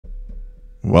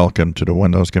Welcome to the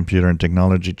Windows Computer and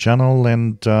Technology channel,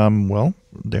 and well,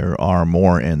 there are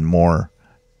more and more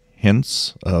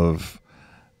hints of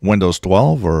Windows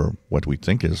 12, or what we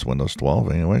think is Windows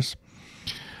 12 anyways.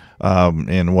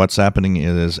 And what's happening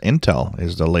is Intel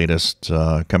is the latest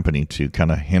company to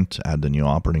kind of hint at the new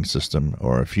operating system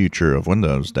or a future of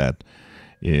Windows that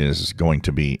is going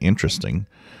to be interesting,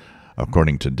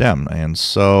 according to them. And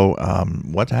so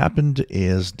what happened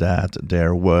is that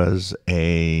there was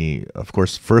of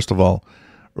course, first of all,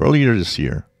 earlier this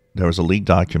year, there was a leaked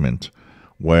document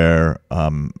where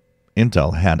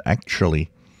Intel had actually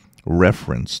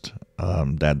referenced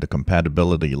that the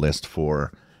compatibility list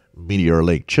for Meteor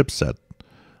Lake chipset,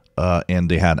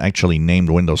 and they had actually named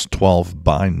Windows 12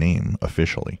 by name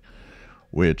officially,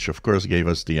 which of course gave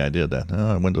us the idea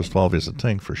that Windows 12 is a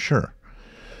thing for sure.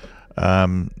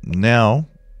 Now,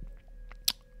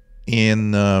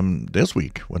 in this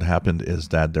week, what happened is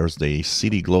that there's the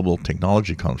CD Global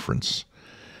Technology Conference.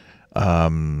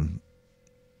 And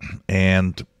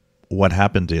what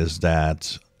happened is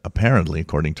that apparently,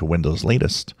 according to Windows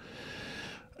latest,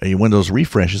 a Windows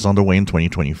refresh is on the way in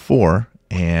 2024,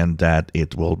 and that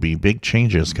it will be big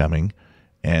changes coming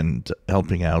and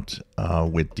helping out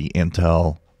with the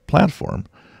Intel platform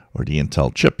or the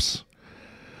Intel chips.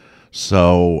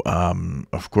 So,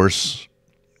 of course,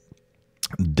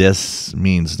 this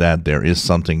means that there is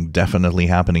something definitely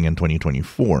happening in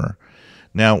 2024.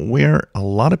 Now, where a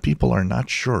lot of people are not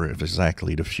sure of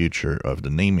exactly the future of the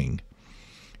naming,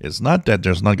 it's not that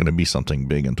there's not going to be something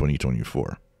big in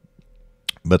 2024.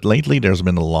 But lately, there's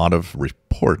been a lot of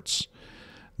reports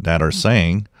that are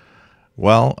saying,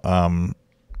 well,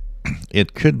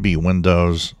 it could be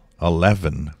Windows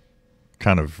 11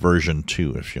 kind of version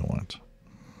 2, if you want.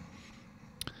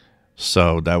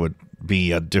 So that would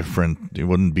be it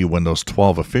wouldn't be Windows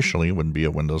 12 officially, it wouldn't be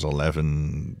a Windows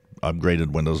 11,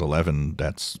 upgraded Windows 11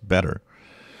 that's better.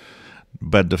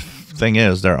 But the thing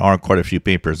is, there are quite a few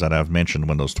papers that have mentioned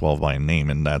Windows 12 by name,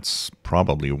 and that's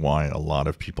probably why a lot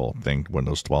of people think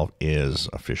Windows 12 is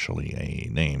officially a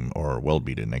name or will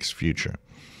be the next future.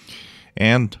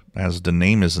 And as the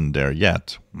name isn't there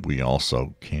yet, we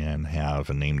also can have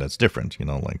a name that's different,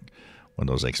 like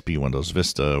Windows XP, Windows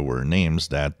Vista were names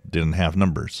that didn't have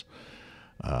numbers.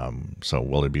 So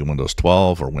will it be Windows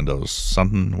 12 or Windows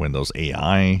something, Windows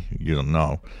AI? You don't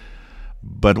know.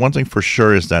 But one thing for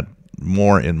sure is that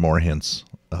more and more hints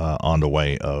on the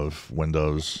way of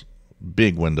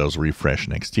big Windows refresh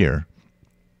next year.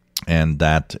 And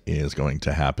that is going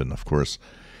to happen, of course,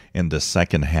 in the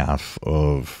second half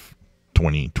of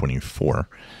 2024,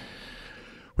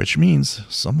 which means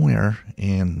somewhere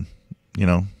in,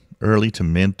 early to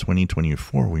mid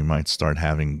 2024, we might start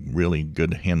having really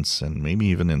good hints and maybe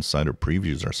even insider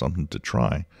previews or something to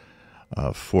try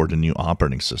for the new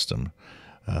operating system.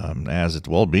 As it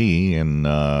will be in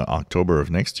October of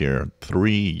next year,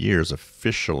 3 years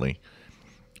officially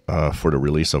for the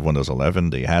release of Windows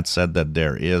 11. They had said that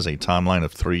there is a timeline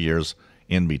of 3 years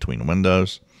in between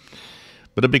Windows.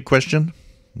 But a big question,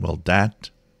 will that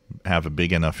have a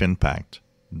big enough impact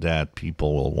that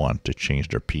people will want to change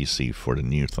their PC for the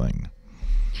new thing?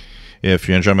 If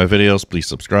you enjoy my videos, please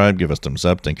subscribe, give us a thumbs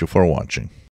up. Thank you for watching.